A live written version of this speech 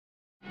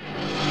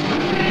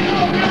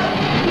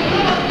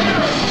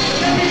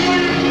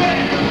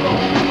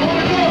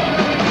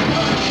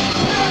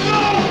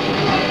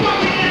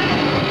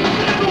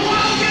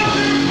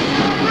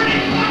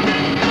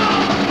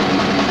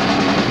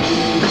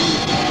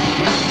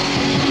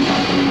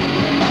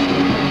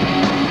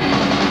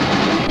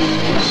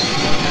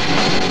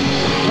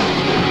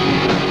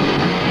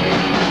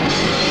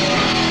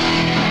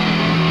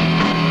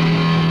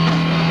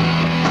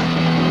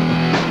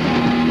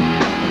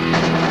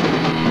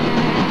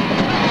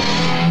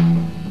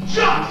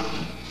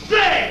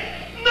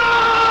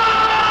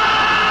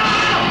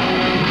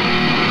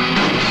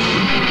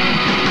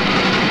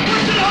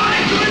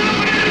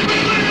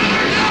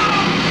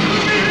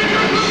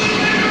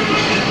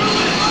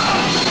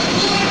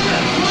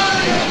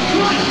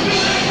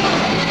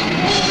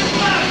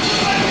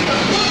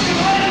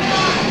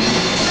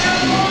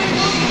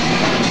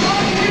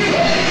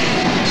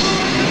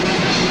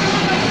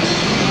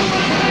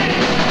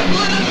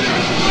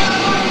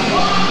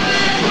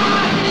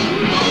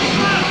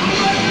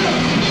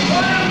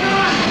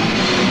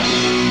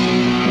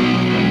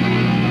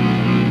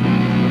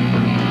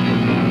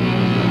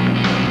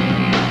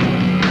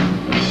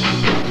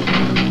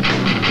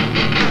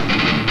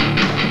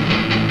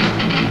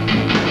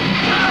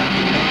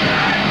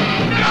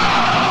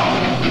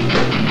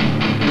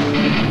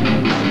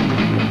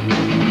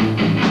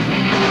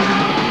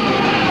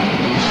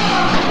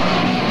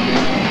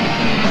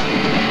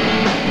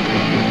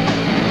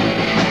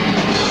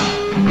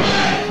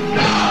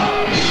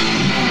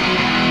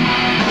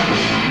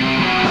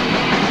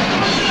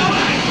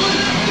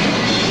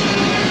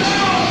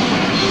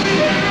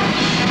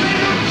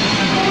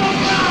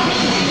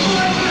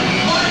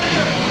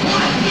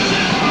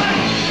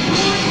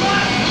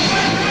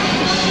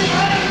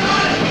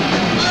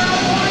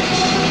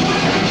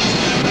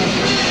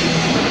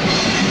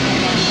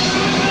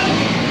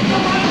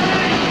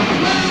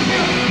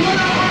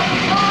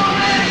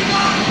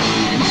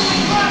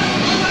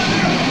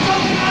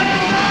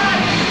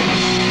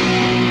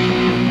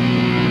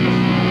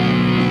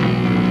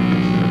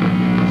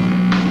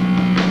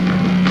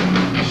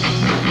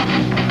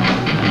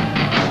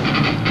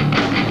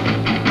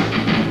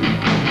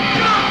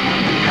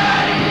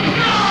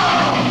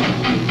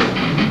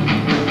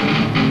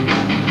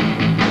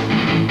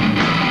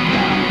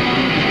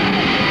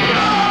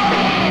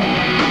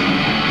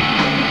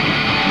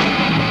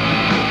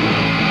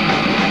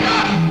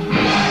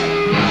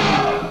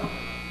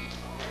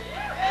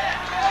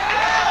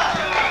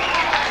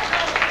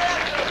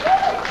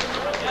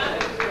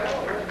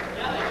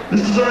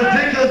This is a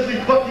ridiculously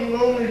fucking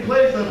lonely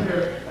place up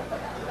here.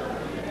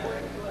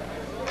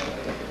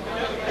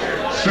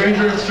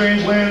 Stranger in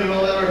strange land and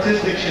all that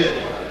artistic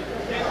shit.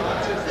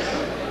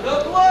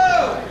 The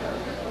blue!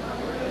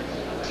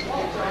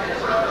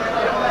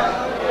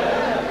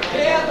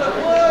 Yeah, the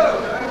blue!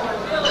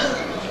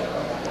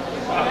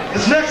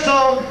 This next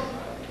song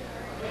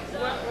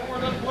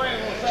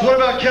is one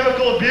about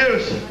chemical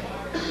abuse.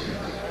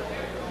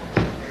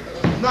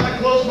 It's not a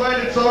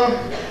close-minded song.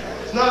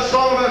 It's not a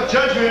song about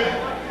judgment.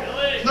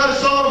 It's not a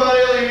song about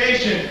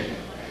alienation.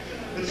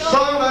 It's a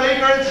song about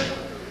ignorance,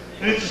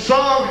 and it's a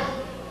song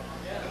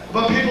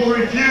about people who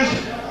refuse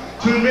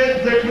to admit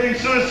that they're committing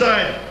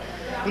suicide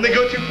when they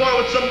go too far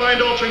with some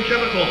mind-altering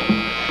chemical.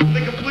 When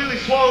they completely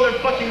swallow their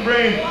fucking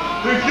brain.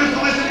 They refuse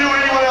to listen to you or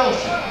anyone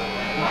else.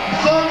 The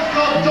song is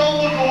called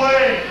Don't Look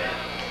Away.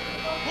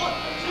 1,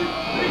 2,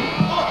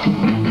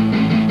 3, 4.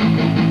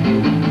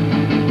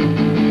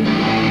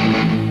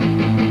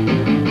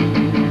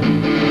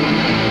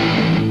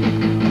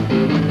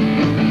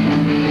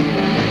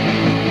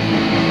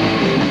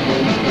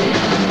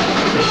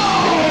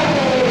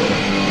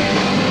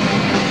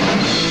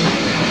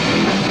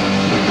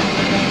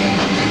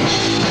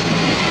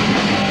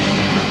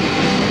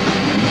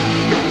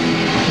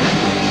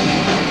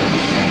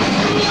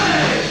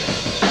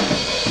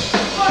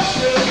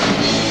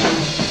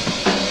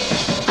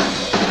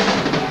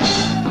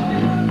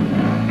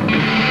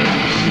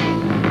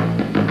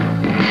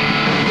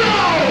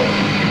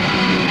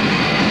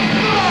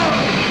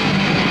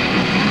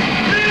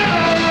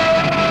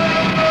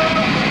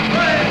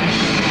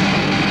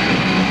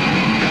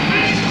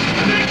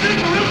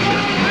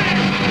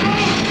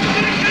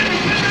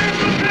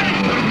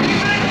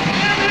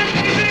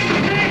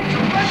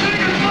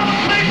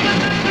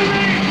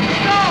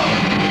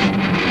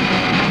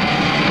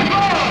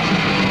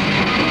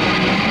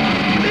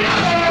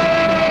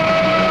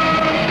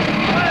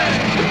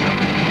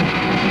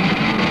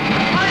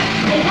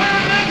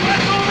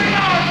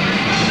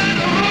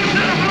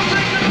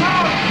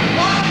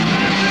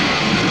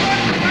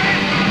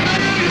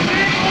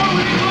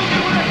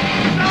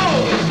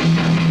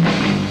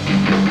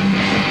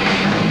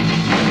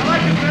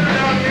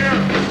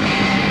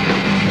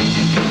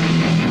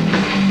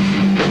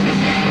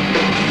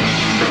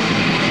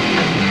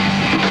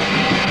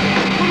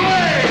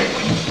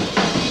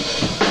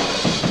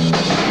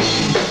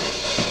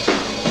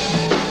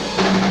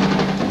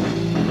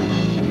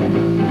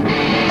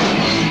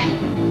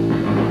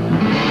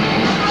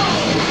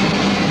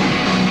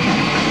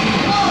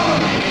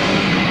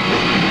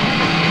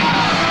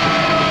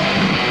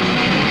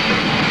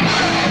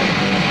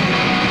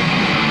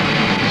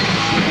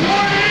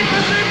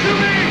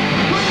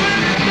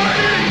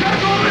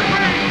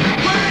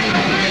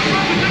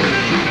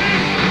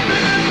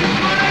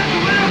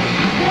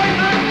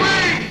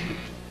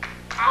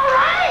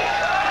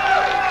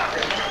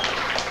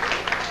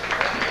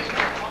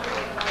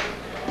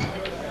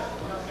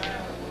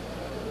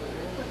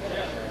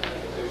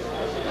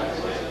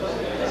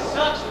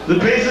 The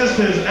bassist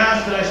has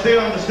asked that I stay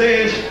on the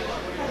stage.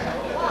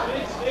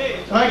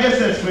 I guess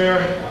that's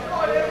fair.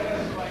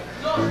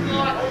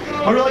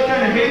 I really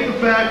kind of hate the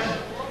fact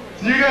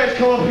that you guys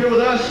come up here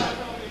with us.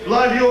 A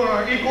lot of you are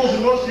our equals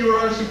and most of you are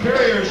our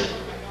superiors.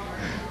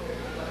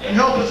 And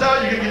help us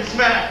out, you're gonna get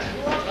smacked.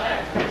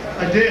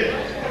 I did.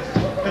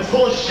 That's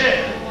full of shit.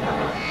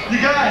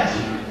 You guys,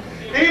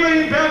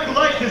 anybody in back who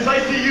likes this? I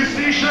see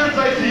UC shirts,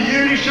 I see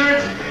Unity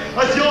shirts,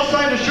 I see all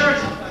kinds of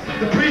shirts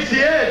that preach the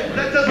edge, but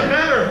that doesn't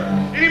matter.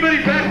 Anybody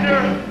back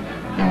there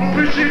who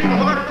appreciates the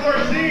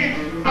hardcore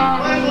scene,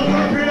 might as well come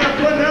up here and have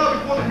fun now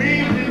before the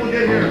mean people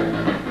get here.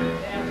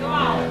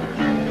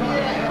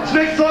 This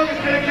next song is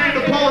dedicated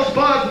to Paula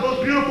Spaz, the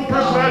most beautiful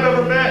person I've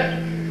ever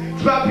met.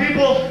 It's about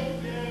people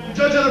who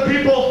judge other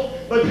people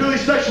by purely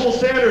sexual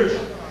standards.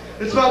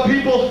 It's about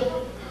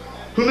people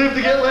who live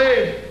to get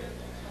laid.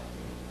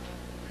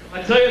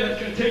 I tell you, that's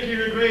going to take you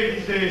to your grave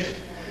these days.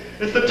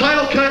 It's the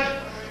title cut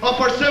off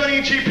our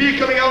 7-inch EP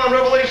coming out on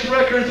Revelation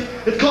Records.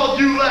 It's called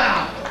You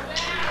Laugh.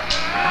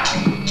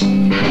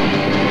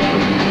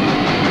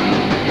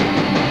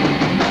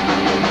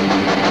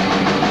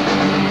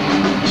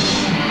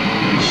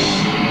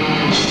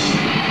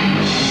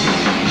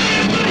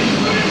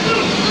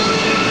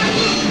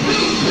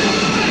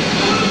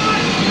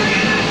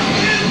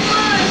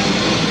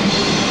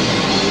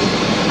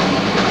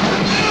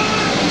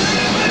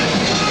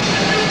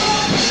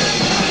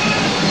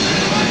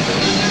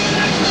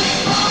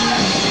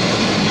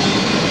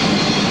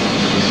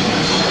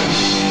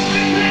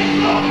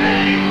 Let's go!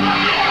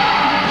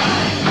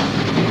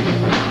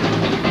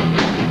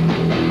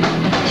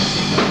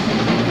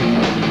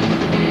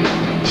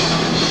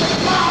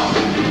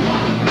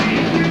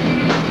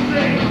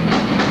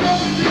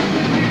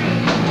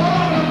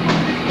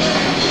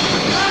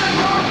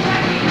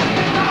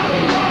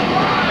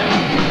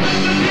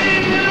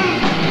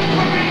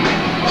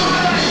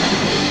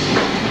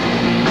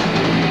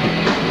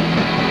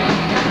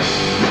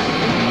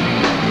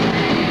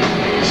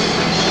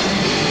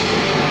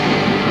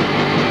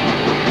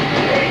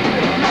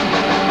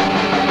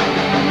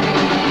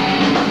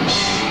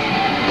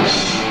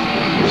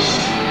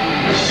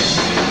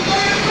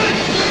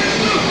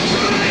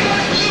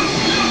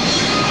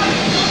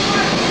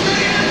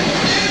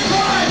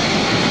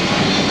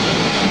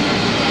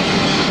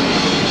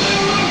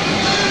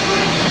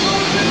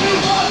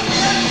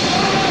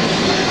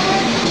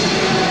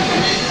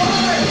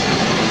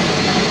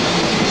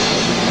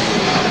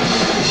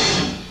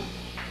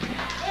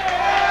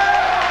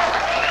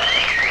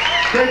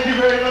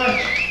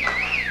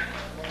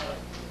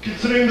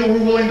 considering that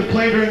we're willing to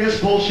play during this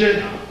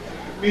bullshit,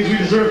 means we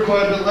deserve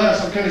quite a bit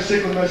less. I'm kind of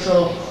sick with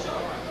myself.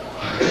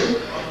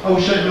 I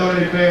wish I'd known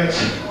in advance.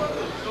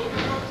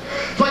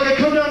 It's like I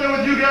come down there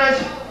with you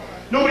guys,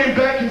 nobody in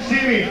back can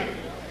see me.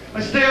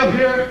 I stay up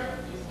here,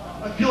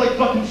 I feel like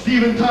fucking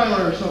Steven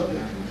Tyler or something.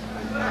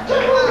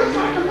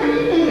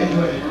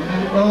 Anyway,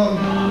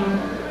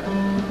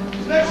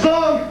 this next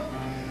song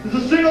is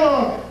a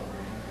sing-along.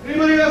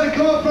 Anybody who hasn't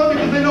come up front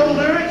because they know the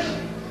lyrics?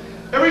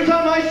 Every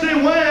time I say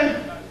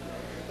when,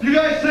 you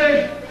guys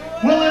say,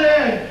 will it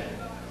end?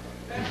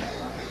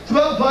 It's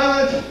about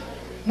violence.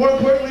 More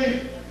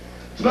importantly,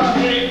 it's about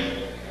hate,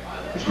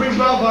 which brings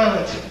about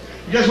violence.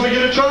 You guys want to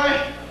give it a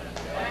try?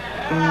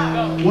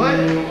 What?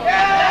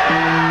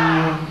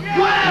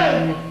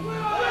 When?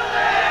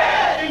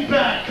 Getting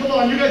back. Come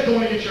on, you guys don't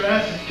want to get your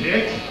asses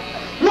kicked.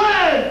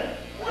 When?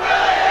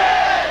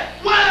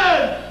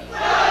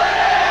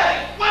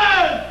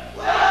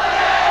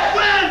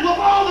 When will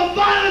all the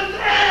violence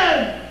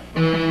end?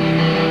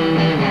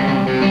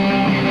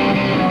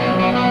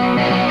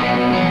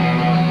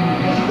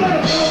 What's that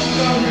about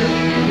down here?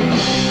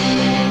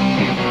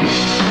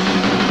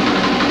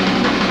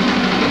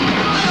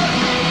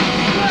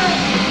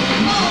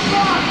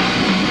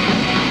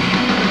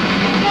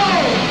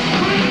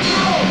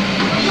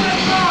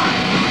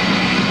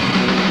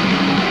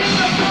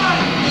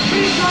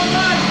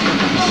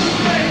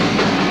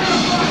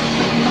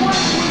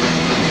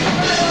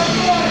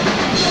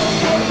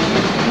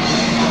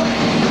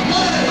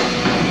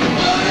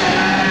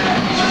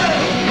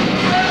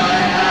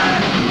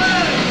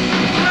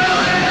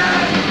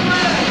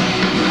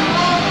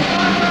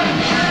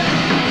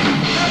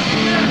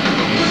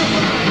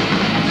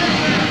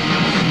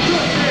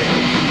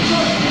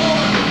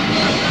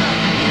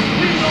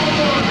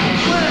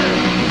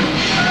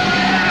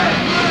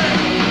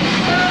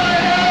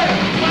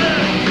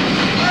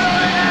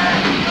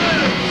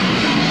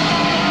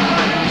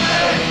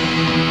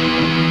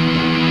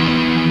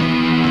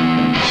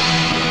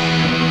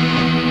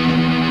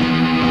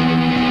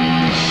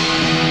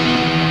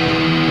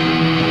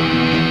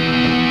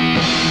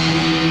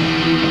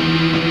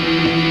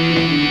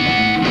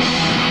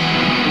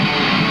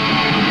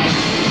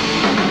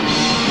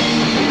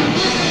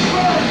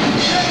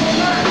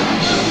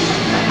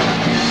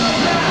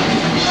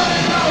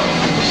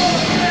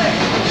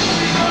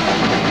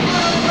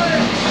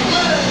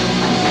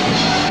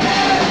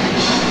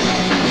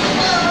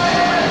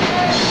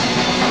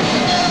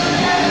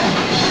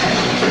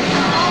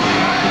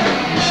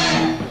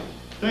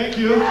 Thank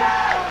you.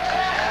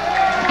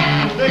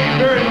 Thank you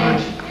very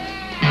much.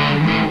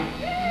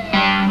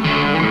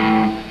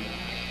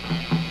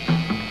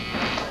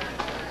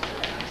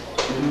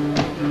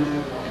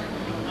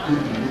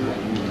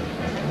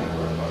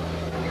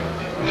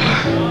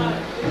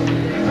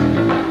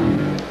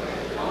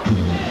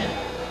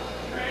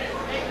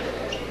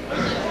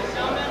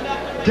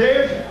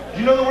 Dave, do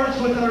you know the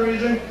words without a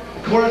reason?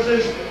 The chorus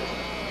is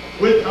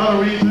without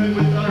a reason,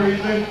 without a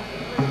reason.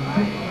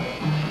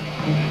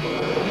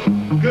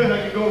 Good,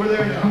 I can go over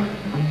there now.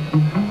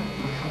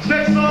 This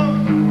next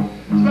song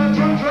is about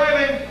drunk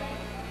driving.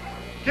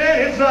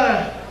 Okay, it's not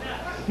a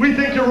we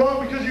think you're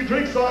wrong because you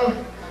drink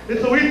song.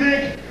 It's a we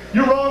think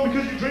you're wrong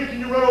because you drink and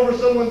you run over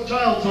someone's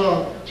child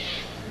song.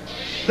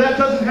 If that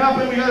doesn't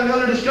happen, we got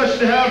another discussion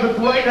to have, but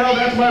for right now,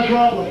 that's my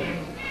problem.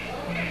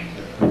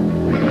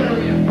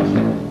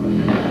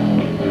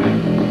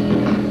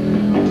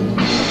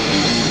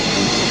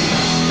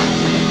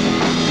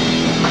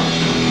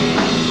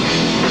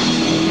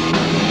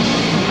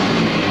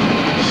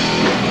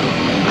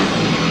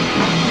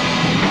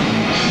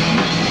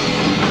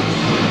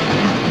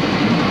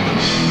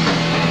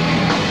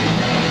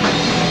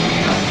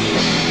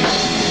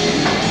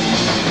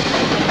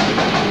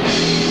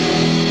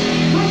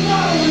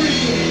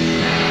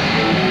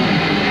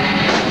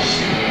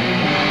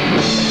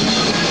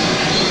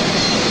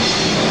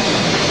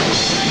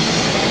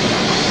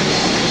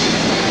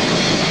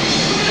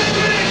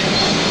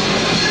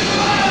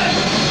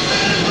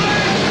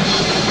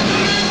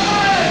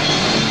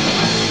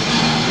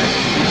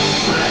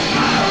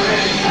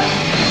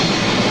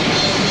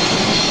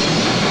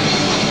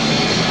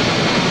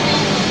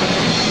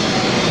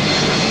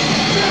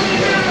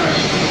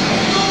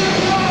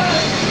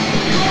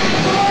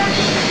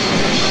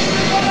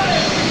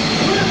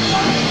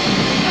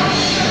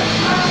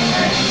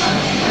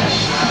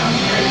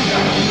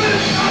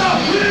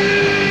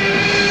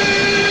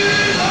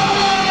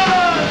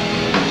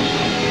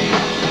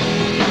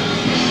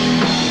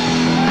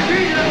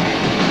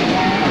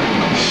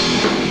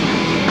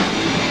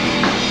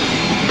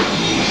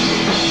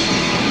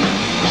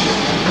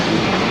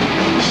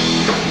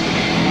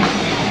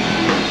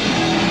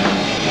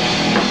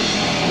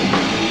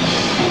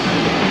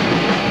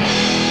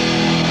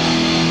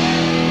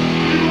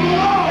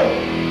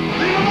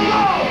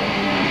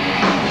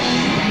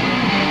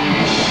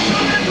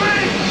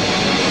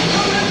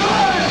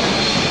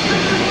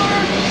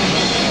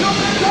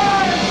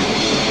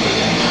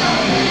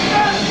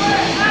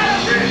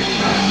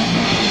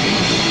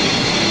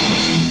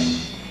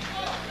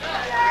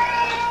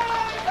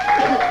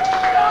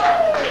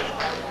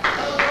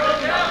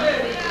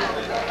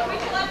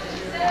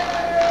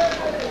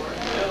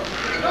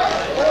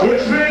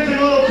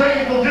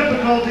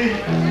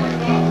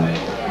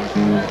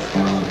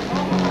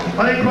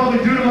 I think probably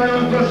due to my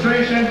own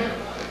frustration.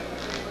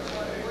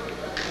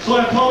 So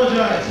I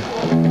apologize.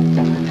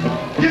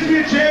 Gives me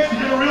a chance to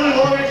give a really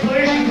long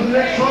explanation for the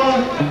next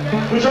song,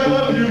 which I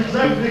love to do because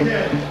I'm a big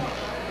head.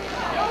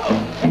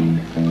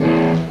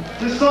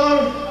 This song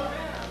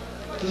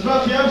is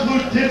about the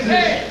absolute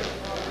ditzies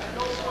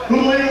who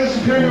believe in the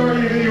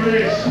superiority of any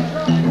race.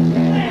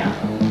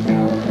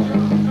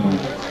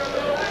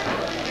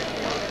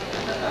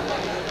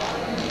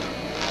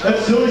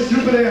 That's silly,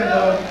 stupid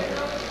and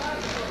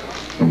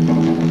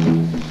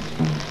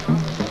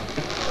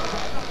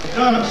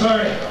God, I'm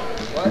sorry.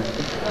 What?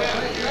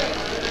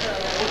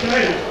 What can I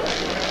do?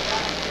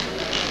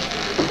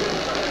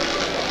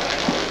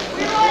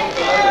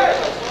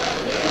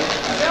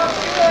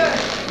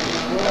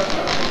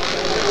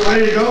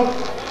 Ready to go?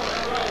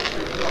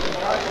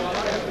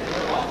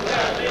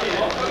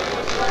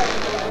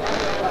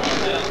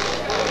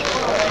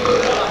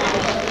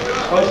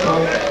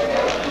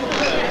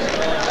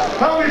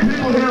 How many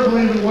people here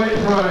believe in white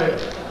pride?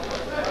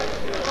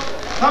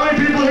 How many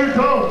people here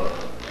don't?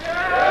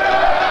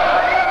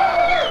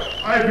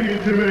 I'd be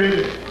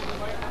intimidated.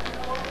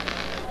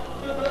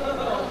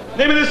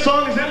 Name of this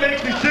song is It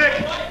Makes Me Sick.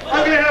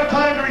 I'm going to have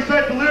time to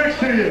recite the lyrics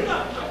to you.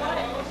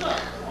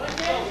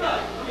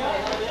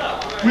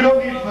 We don't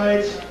need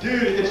fights.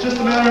 Dude, it's just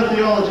a matter of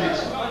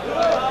theologies.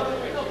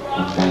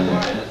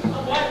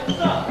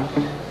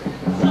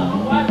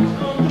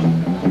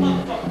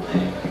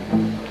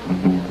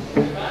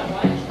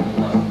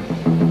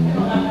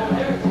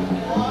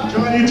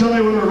 John, you tell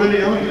me when we're ready.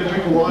 I'm going to get a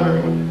drink of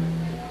water.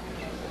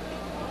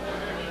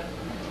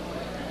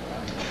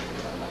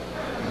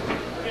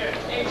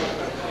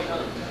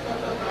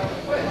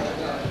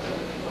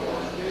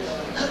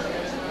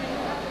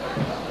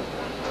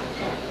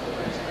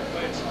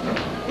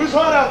 Who's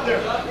hot out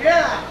there?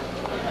 Yeah.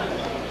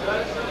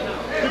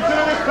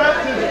 Consider this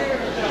baptism.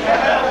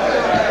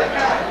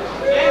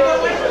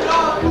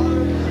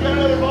 We got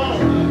another bottle.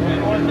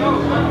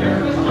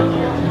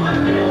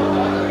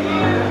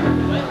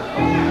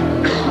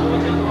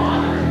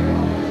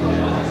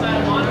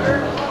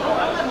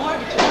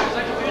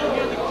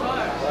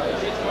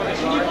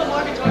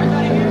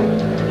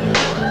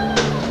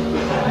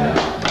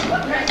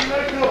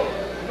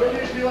 Don't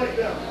usually be like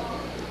them.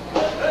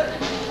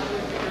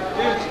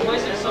 Dude,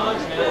 26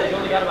 songs, man. You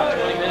only got about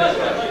 20 minutes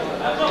left.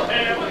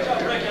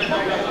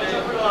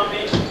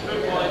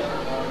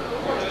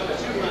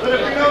 But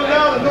if we know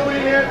now that nobody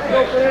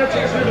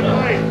answers here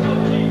tonight.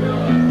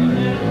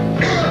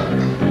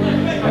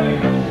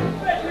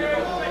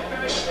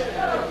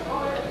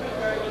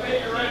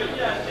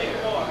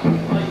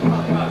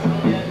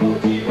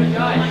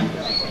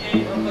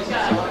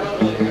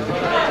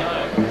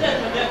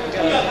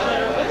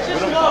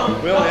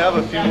 We only have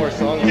a few more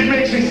songs. It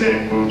makes me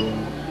sick.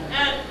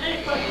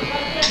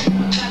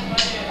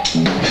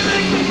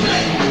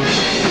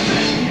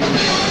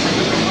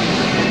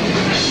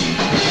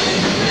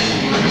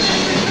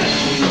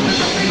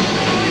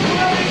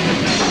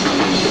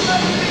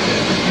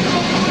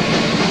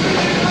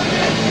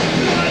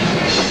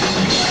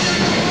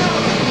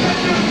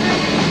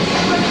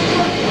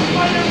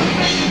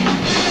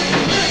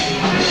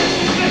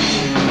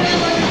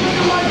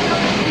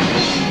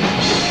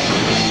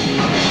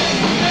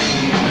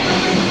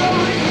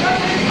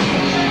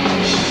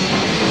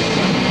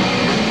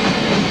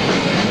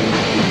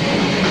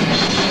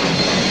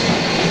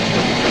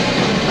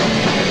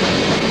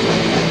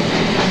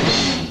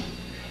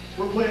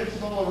 We're playing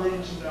smaller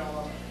rooms from now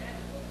on.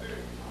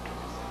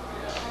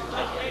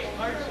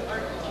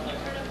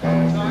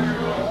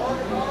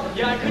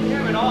 Yeah, I couldn't hear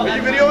him at all. Are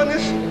you videoing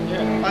this?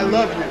 Yeah. I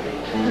love you.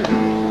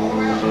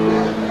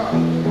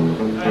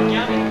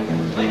 Gavin,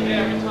 play the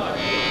guitar.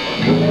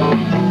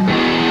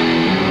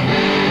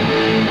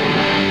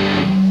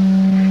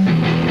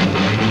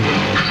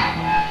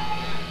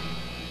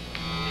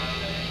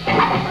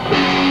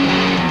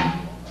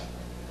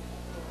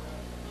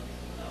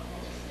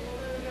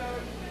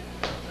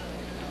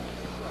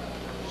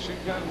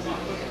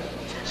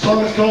 Song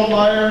is called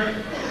Liar.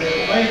 I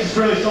think it's a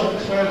fairly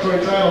self-explanatory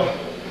title.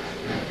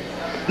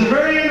 The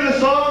very end of the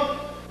song,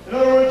 in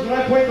other words, when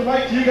I point the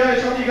mic to you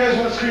guys, how many of you guys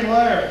want to scream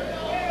liar?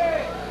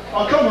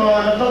 Oh, come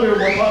on, I thought we were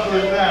more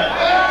popular than that.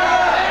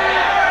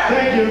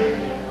 Thank you.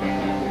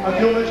 I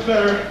feel much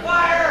better.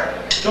 Liar!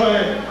 Go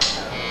ahead.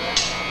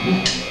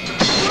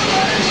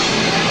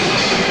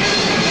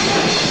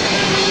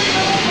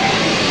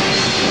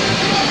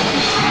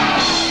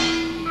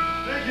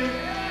 Thank you.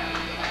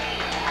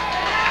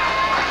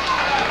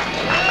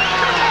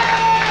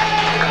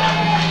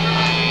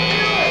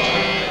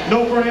 No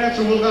for an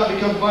answer will not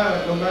become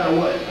violent no matter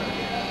what.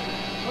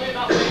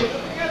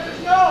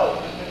 No!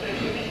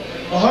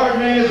 A hard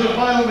man is a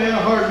violent man, a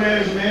hard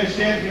man is a man who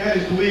stands behind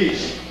his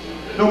beliefs.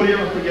 Nobody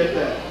ever forget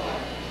that.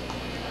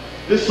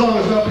 This song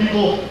is about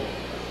people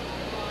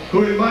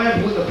who, in my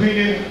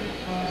opinion,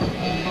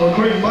 or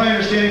according to my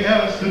understanding,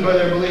 haven't stood by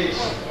their beliefs.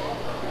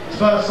 It's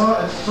a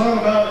song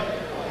about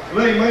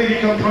letting money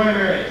become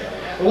primary.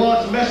 And while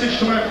it's a message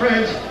to my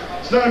friends,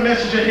 it's not a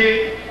message of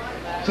hate,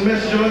 it's a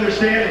message of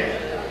understanding.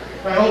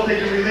 I hope they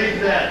can relate to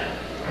that.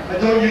 I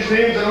don't use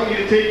names, I don't need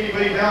to take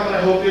anybody down, but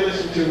I hope they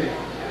listen to me.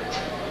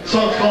 The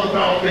song's called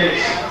About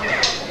Face.